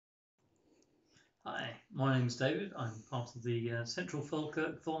Hi, my name's David. I'm part of the Central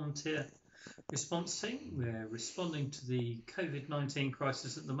Falkirk volunteer response team. We're responding to the COVID-19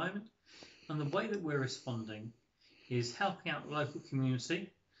 crisis at the moment, and the way that we're responding is helping out the local community,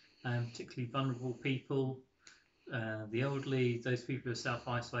 particularly vulnerable people, the elderly, those people who are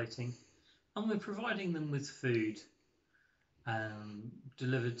self-isolating, and we're providing them with food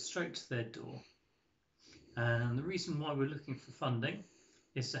delivered straight to their door. And the reason why we're looking for funding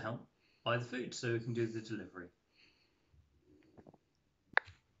is to help buy the food so we can do the delivery.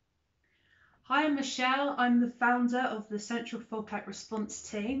 Hi, I'm Michelle. I'm the founder of the Central Falkirk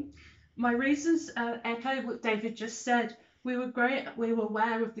Response Team. My reasons echo what David just said. We were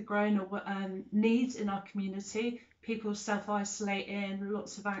aware of the growing needs in our community. People self-isolating,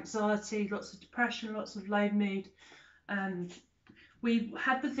 lots of anxiety, lots of depression, lots of low mood. We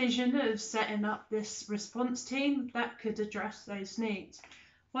had the vision of setting up this response team that could address those needs.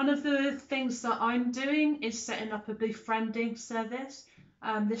 One of the things that I'm doing is setting up a befriending service.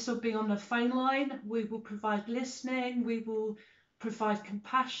 This will be on the phone line. We will provide listening, we will provide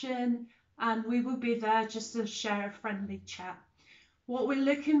compassion, and we will be there just to share a friendly chat. What we're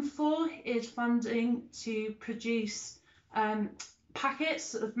looking for is funding to produce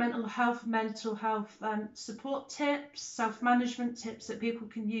packets of mental health support tips, self-management tips that people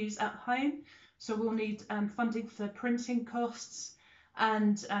can use at home. So we'll need funding for printing costs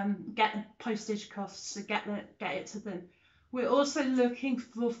and get postage costs to get it to them. We're also looking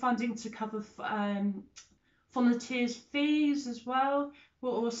for funding to cover volunteers' fees as well.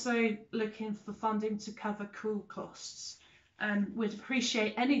 We're also looking for funding to cover call costs. We'd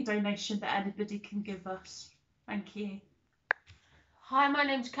appreciate any donation that anybody can give us. Thank you. Hi, my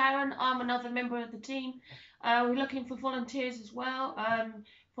name's Karen. I'm another member of the team. We're looking for volunteers as well,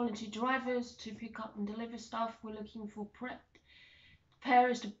 volunteer drivers to pick up and deliver stuff. We're looking for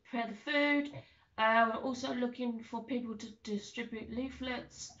preparers to prepare the food. We're also looking for people to distribute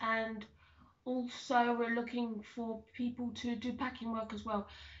leaflets, and also we're looking for people to do packing work as well.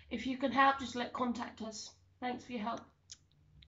 If you can help, just contact us. Thanks for your help.